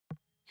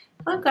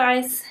Hello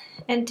guys,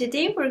 and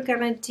today we're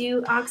gonna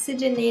do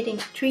Oxygenating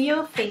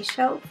Trio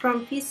Facial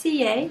from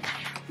PCA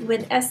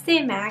with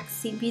Estee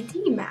Max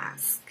CBD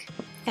mask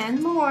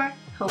and more.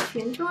 Hope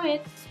you enjoy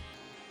it.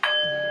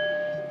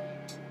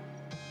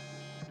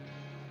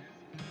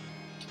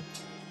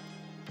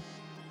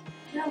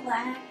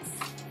 Relax.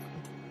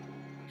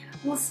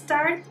 We'll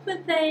start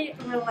with a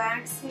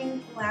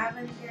relaxing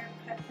lavender,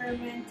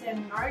 peppermint,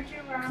 and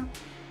marjoram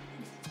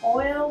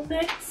oil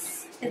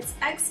mix. It's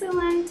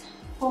excellent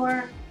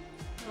for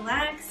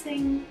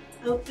relaxing,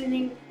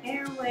 opening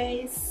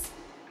airways,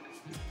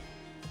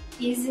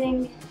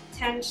 easing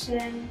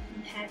tension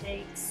and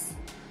headaches.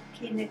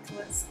 Okay,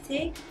 Nicholas,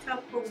 take a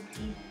couple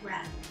deep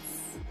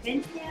breaths.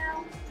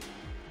 Inhale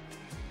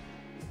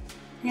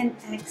and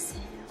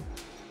exhale.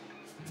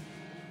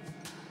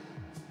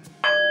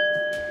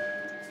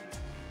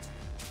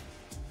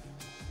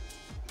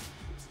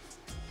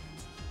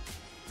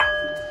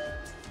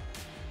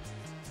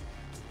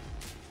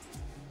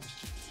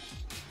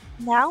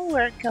 Now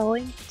we're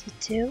going to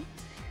do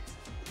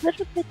a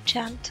little bit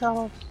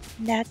gentle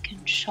neck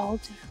and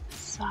shoulder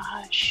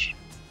massage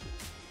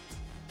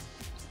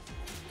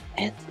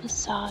and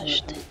massage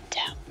the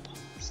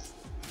temples.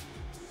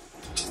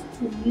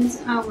 We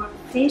use our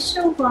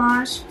facial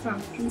wash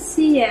from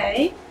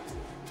PCA.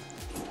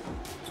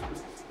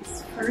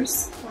 This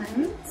first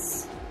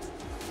cleanse.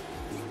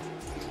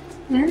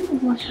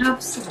 Then we'll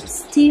have some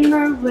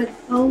steamer with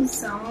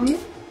ozone.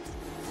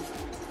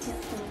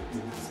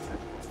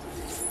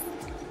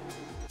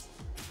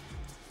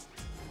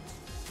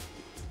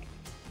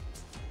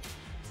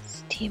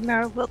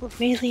 Steamer will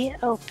really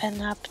open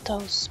up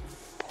those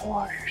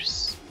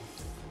pores.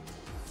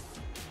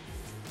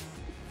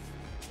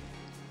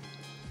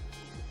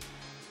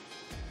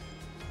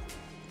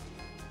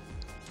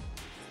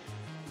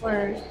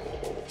 For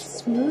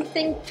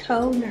smoothing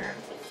toner.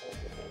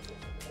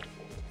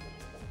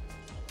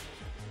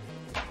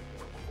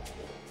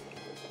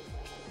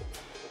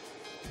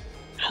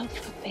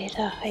 Alpha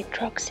beta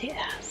hydroxy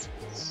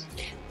acids.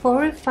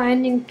 For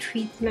refining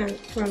treatment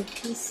from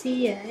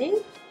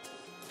PCA.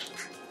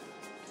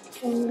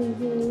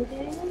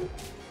 Alleviating.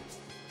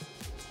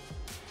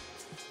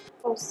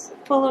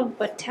 Full of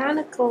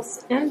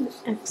botanicals and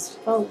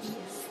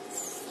exfoliants.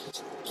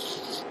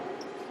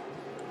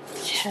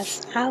 It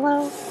has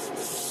aloe,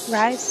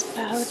 rice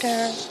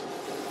powder,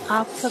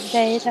 alpha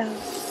beta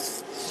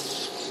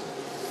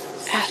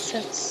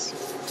acids.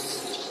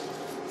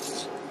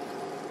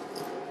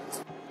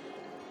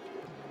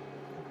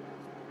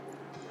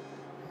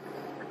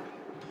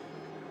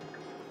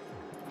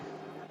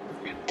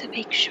 To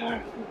make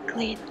sure we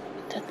clean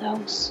the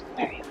nose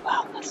very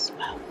well as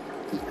well,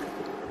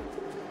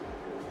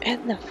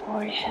 and the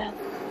forehead,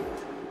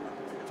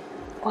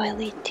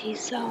 oily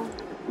T-zone.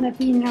 Let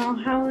me know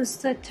how is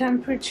the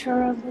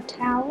temperature of the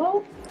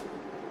towel.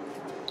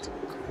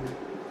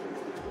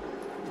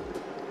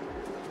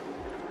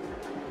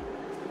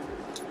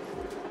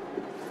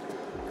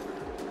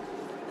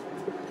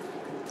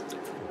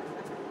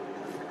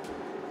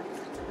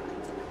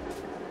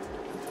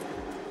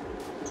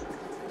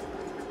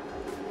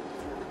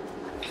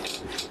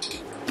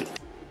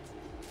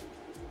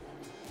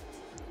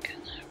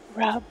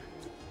 Rub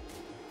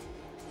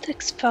the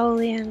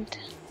exfoliant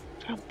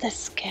from the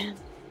skin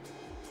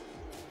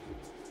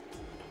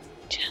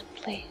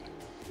gently,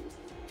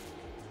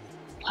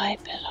 wipe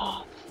it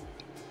off,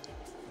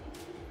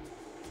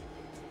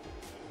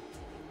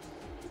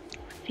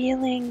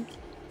 feeling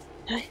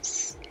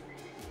nice,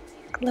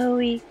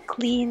 glowy,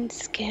 clean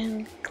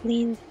skin,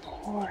 clean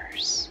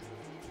pores,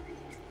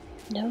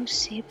 no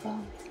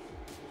sebum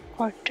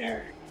or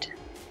dirt.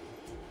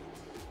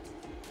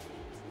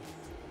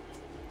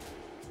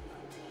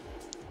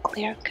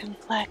 Clear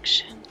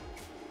complexion,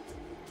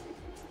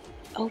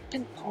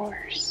 open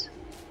pores,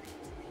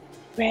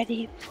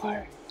 ready for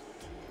a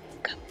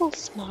couple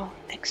small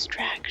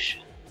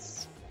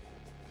extractions.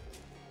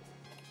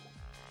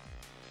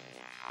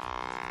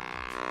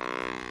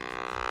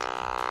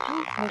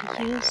 And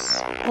we'll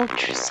use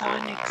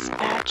ultrasonic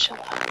spatula.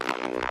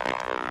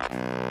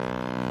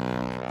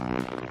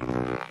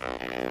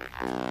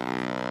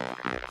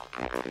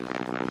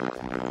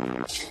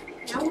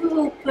 Now we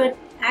will put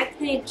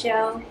acne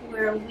gel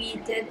where we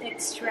did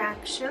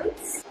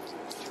extractions.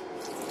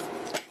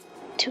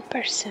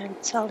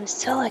 2%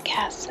 salicylic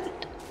acid.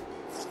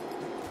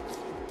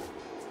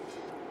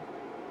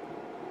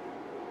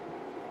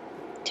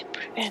 To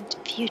prevent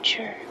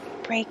future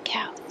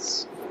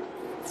breakouts.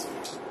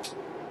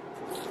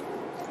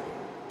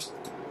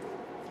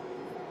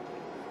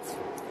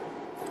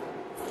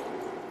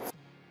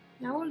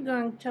 Now we're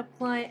going to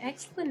apply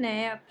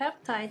Explainea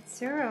peptide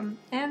serum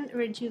and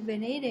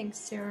rejuvenating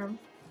serum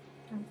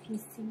from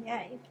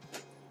PCA.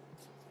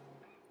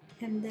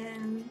 And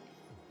then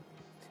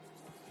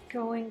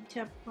going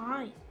to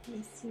apply a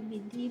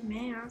CBD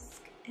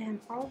mask, and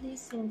all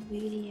these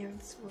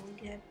ingredients will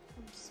get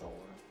absorbed.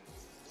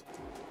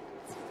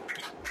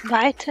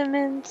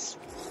 Vitamins,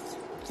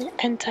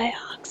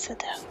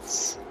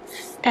 antioxidants,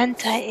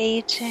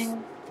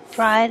 anti-aging,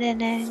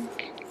 brightening,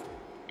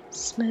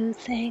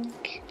 smoothing,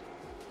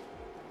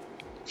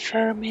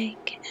 firming,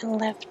 and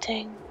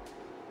lifting,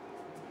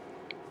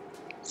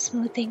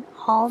 smoothing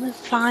all the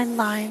fine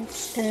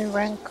lines and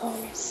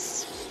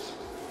wrinkles,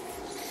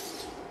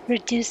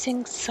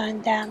 reducing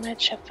sun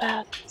damage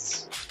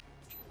effects.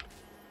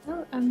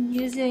 Well, I'm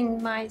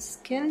using my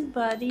Skin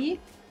Buddy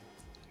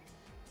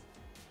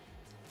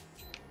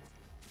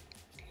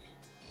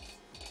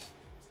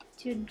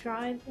to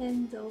drive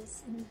in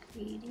those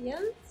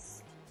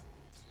ingredients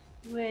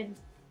with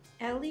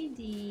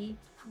LED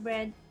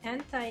red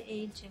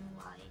anti-aging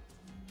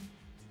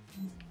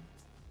light.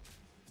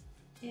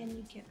 And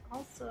you can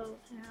also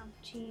have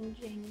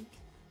changing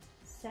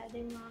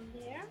setting on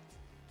there.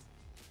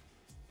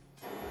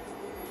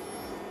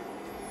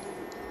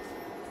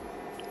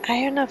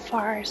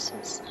 Ionophorus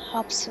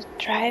helps to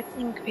drive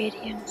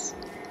ingredients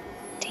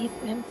deep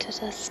into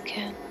the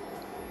skin.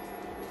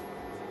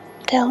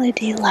 The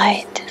LED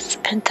light is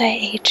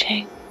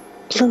anti-aging,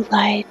 blue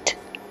light,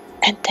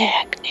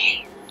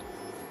 anti-acne,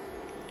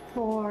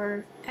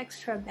 For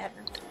extra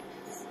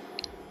benefits.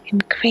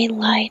 and green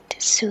light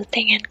is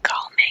soothing and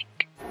calming.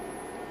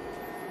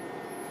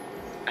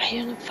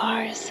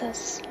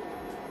 Ionophorus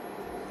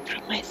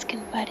from my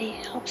Skin Buddy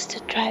helps to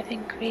drive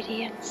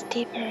ingredients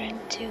deeper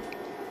into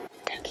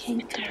the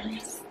skin.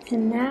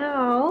 And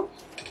now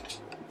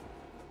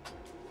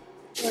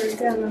we're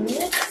gonna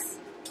mix.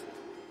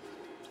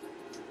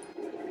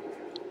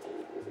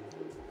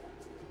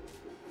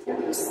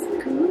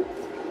 Scoop.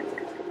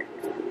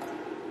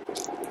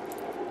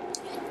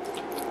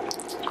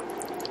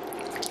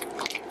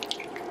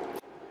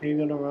 Are you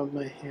gonna rub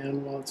my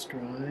hand while it's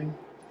drying?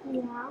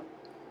 Yeah.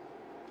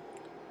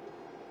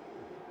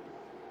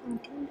 I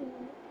can do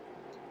it.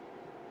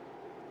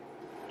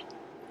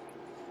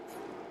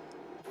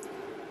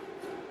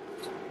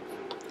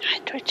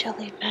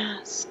 HYDROJELLY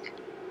mask,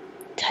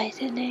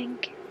 tightening,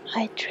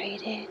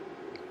 hydrating,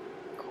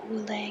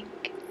 cooling,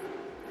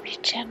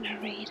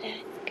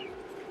 regenerating.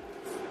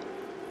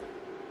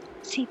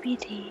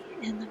 CBD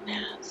in the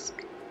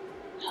mask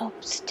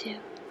helps to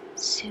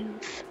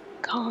soothe,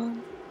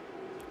 calm,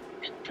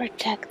 and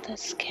protect the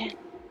skin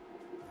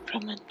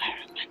from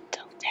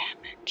environmental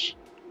damage,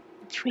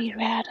 free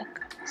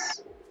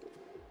radicals,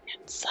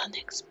 and sun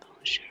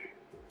exposure.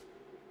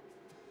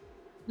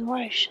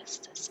 Nourishes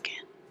the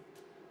skin.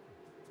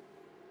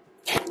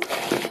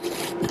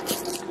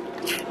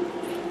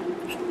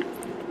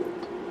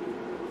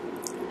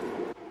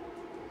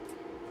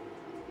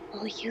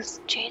 We'll use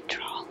jade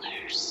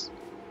rollers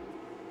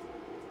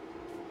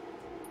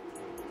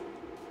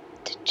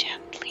to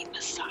gently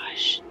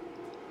massage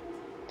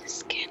the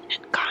skin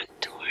and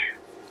contour.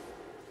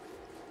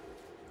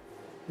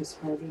 As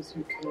hard as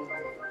you can.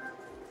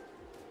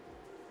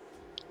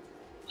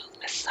 We'll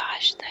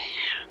massage the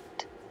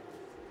hand,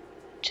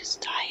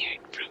 just tired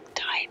from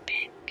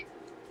typing.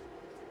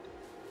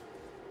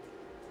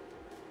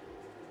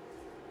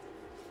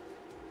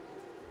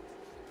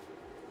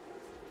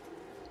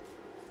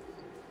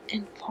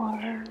 And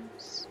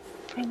forearms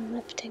from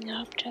lifting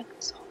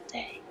objects all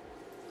day.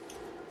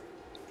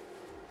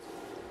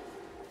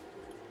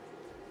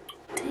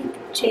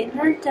 Take Jane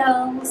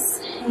Ardell's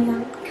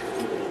hand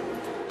cream.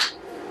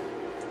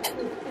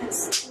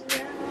 This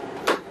here.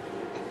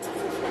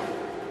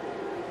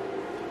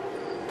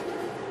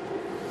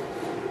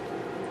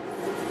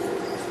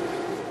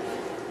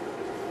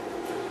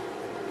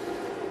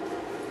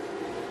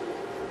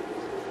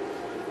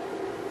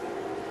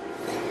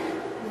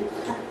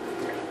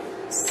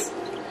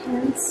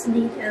 Hands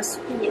need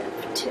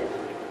SPF too.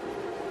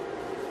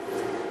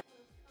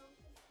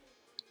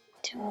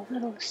 Do a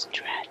little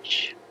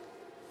stretch.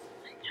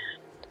 My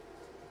hand.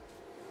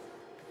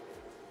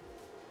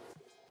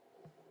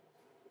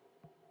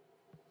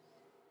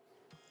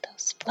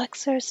 Those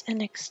flexors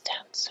and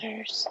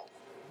extensors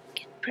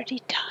get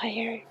pretty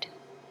tired.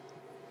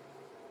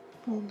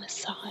 We'll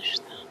massage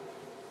them.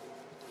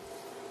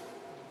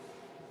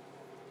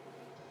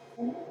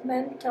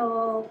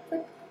 Mental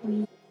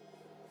quickly.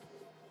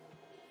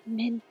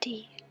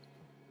 Minty.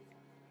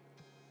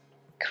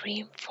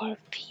 Cream for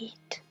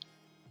feet.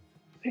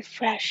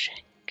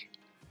 Refreshing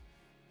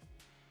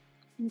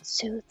and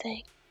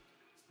soothing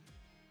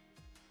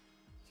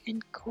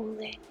and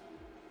cooling.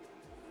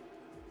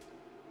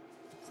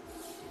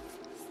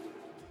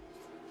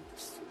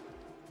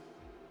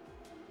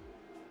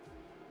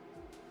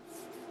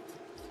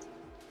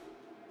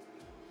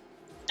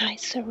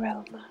 Nice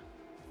aroma.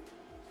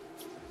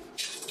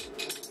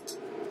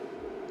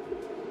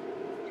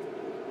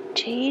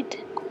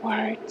 Jade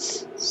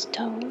quartz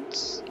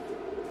stones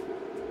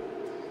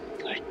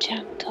for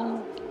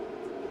gentle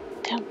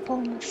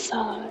temple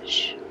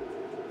massage.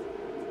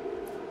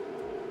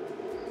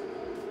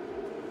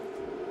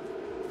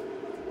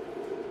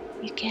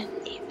 You can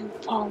even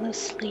fall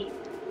asleep.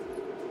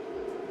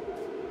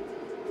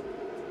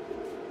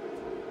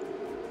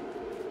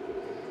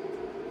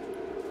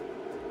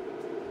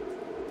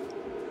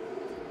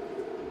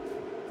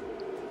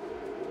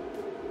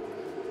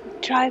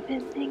 Drive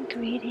in the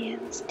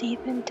ingredients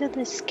deep into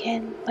the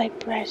skin by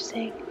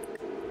pressing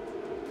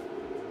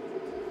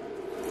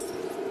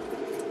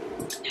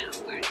Now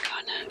we're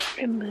gonna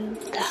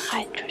remove the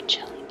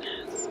HYDROJELLY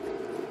mask.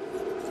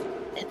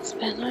 It's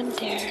been on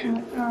there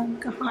Our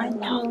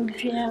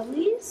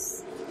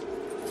hydrojellies.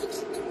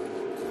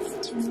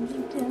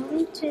 Jelly,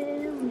 jelly,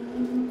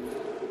 jelly.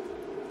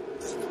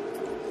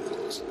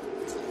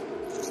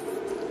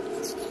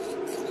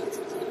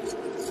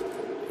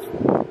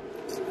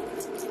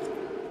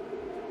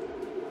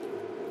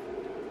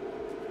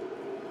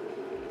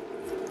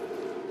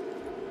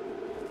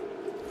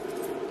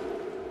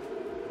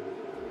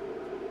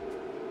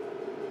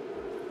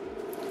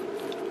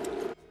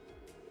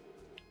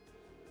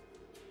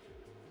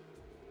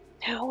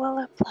 Now we'll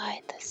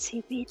apply the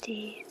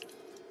CBD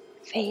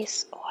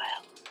face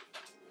oil,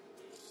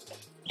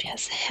 which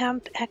has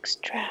hemp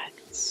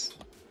extracts,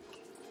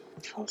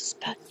 full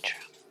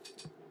spectrum,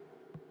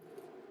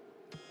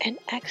 an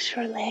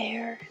extra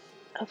layer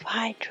of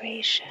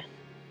hydration,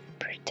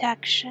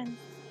 protection,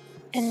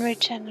 and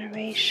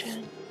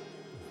regeneration.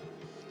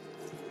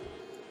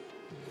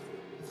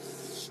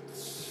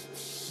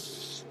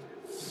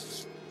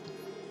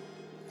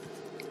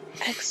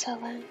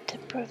 Excellent to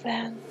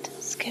prevent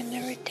skin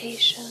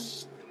irritation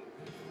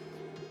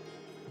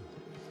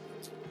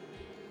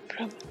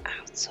from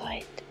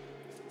outside.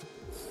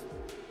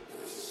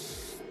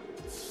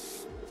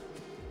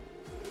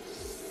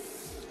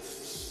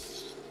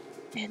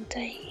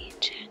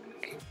 Anti-aging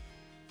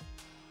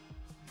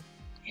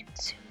and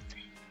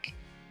soothing.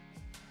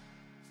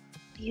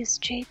 Use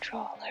jade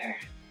roller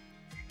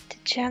to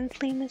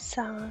gently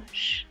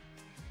massage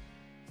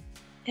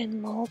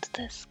and mold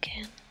the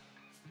skin,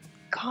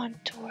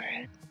 contour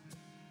it.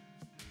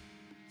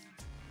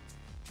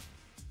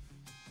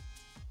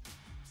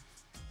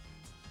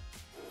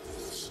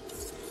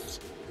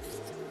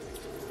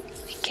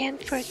 We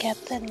can't forget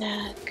the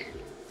neck.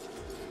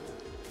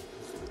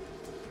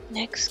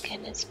 Neck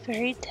skin is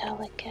very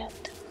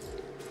delicate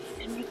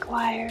and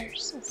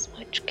requires as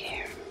much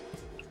care.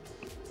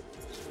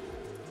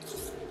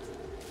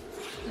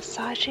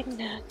 Massaging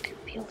neck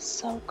feels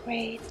so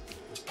great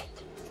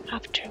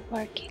after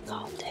working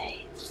all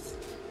day.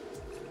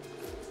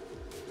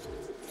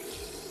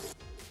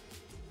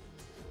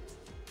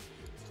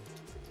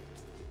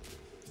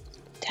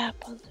 Tap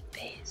on the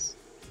base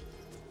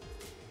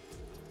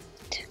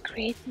to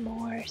create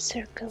more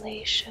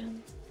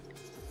circulation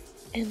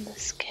in the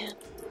skin.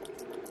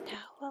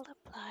 Now we'll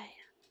apply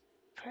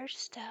first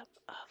step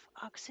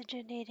of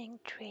Oxygenating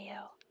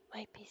Trio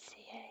by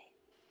PCA.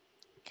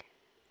 It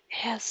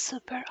has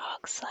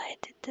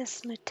superoxide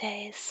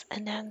dismutase,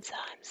 an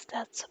enzyme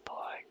that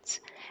supports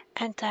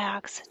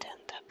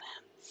antioxidant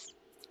events.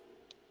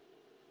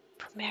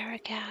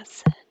 Fumaric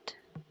acid,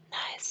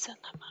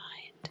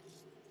 niacinamide,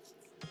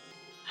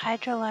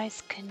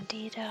 hydrolyzed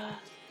candida,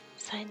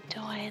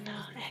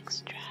 xanthoina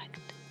extract.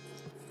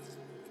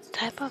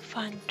 Type of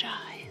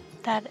fungi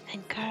that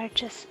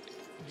encourages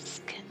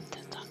skin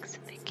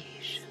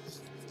detoxification.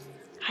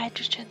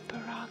 Hydrogen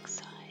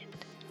peroxide.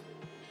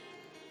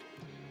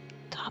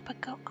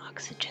 Topical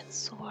oxygen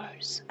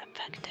source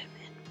effective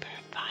in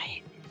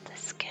purifying the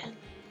skin.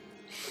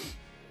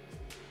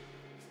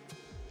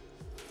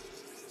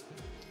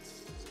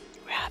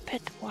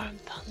 Rapid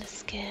warmth on the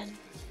skin.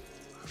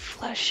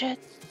 Flush it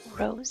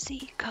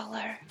rosy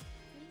color.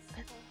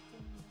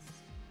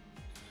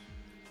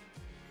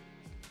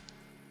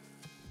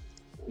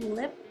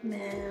 Lip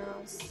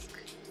mask.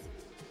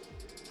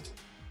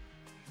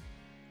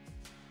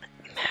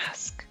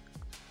 Mask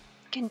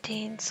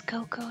contains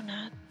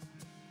coconut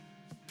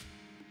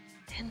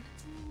and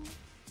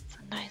it's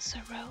a nice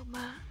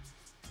aroma.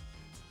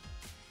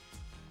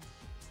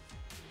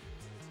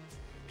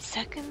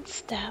 Second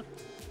step,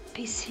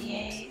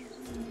 PCA.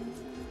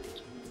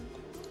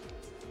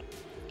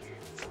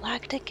 It's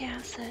lactic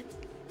acid,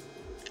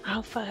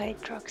 alpha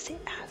hydroxy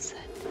acid,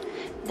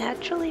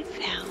 naturally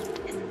found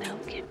in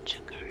milk and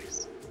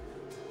sugars.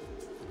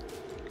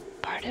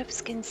 Part of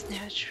skin's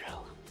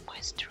natural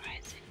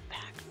moisturizing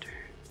factor.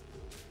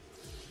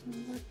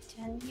 You look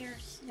 10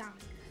 years younger.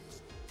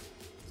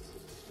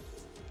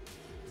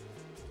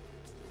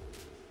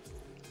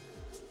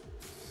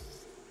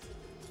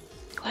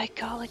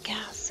 Glycolic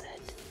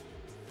acid,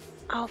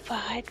 alpha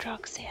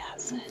hydroxy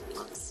acid,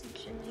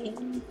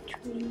 Oxygenating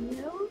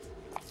Trio.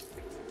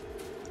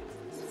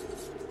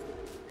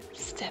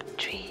 step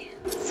 3,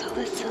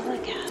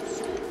 salicylic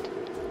acid,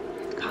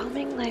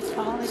 calming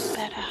lipolic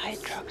beta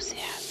hydroxy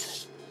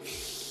acid,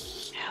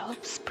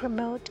 helps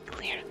promote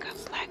clear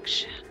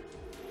complexion.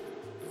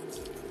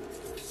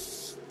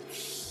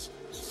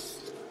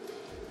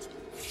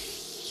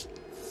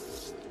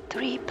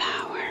 Three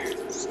power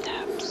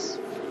steps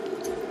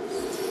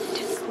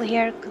to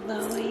clear,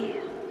 glowy,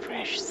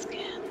 fresh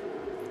skin.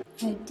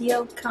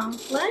 Ideal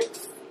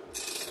complex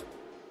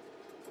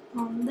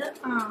on the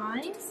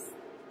eyes.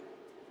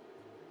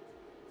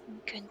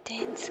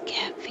 Contains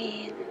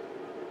caffeine,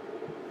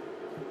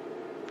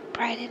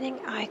 brightening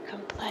eye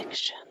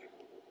complexion.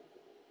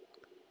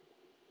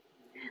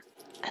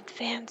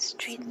 Advanced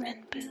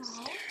treatment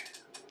booster.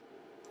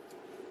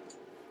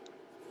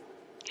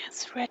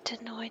 Has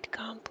retinoid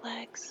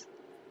complex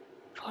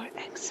for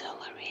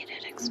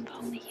accelerated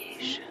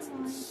exfoliation.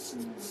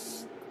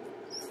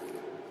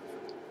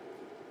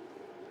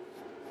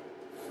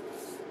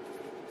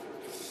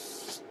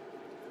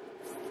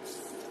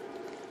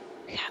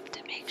 We have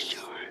to make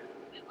sure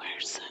we wear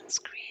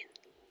sunscreen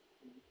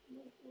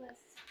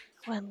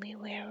when we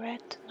wear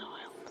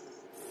retinoils.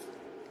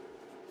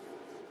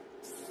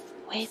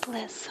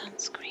 Weightless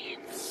sunscreen,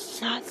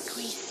 not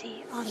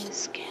greasy on the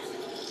skin.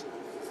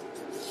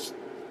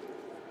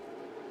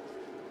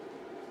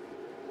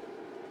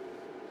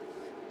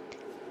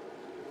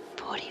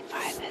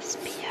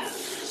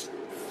 SPF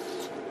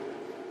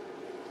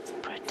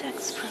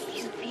protects from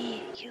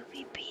UV,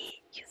 UVB,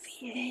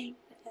 UVA,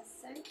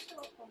 Essential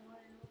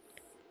oils.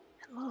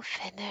 and we'll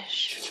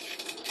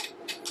finish.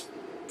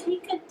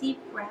 Take a deep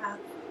breath.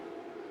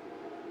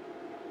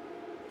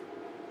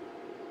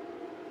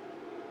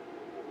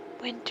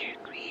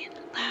 Wintergreen,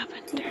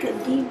 lavender. Take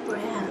a deep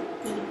breath,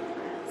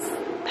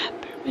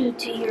 Peppermint.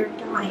 into your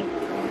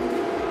diaphragm.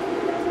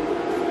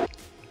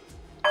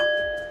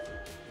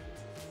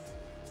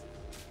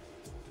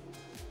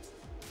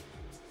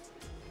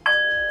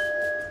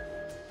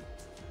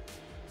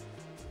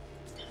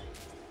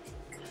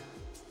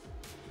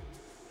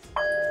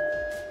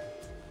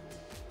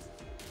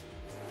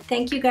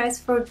 Thank you guys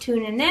for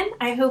tuning in.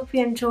 I hope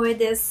you enjoyed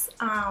this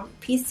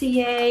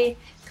PCA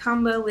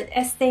combo with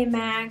Estee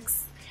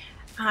Max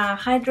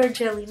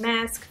HYDROJELLY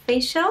Mask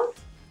Facial.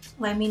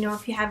 Let me know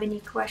if you have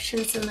any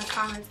questions in the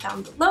comments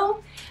down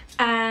below.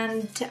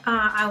 And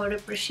I would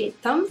appreciate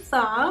thumbs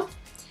up.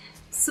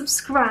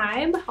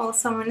 Subscribe.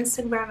 Also on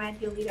Instagram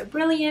at Yolita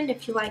Brilliant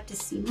if you like to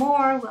see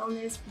more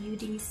wellness,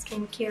 beauty,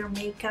 skincare,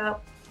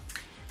 makeup,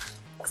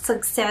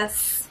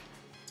 success.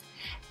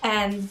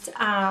 And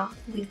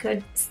we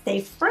could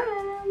stay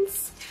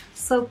friends.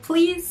 So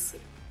please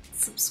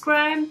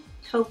subscribe.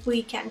 Hope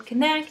we can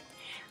connect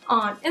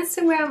on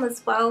Instagram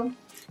as well.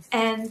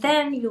 And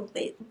then you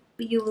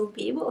will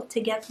be able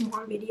to get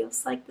more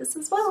videos like this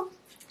as well.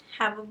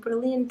 Have a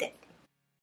brilliant day.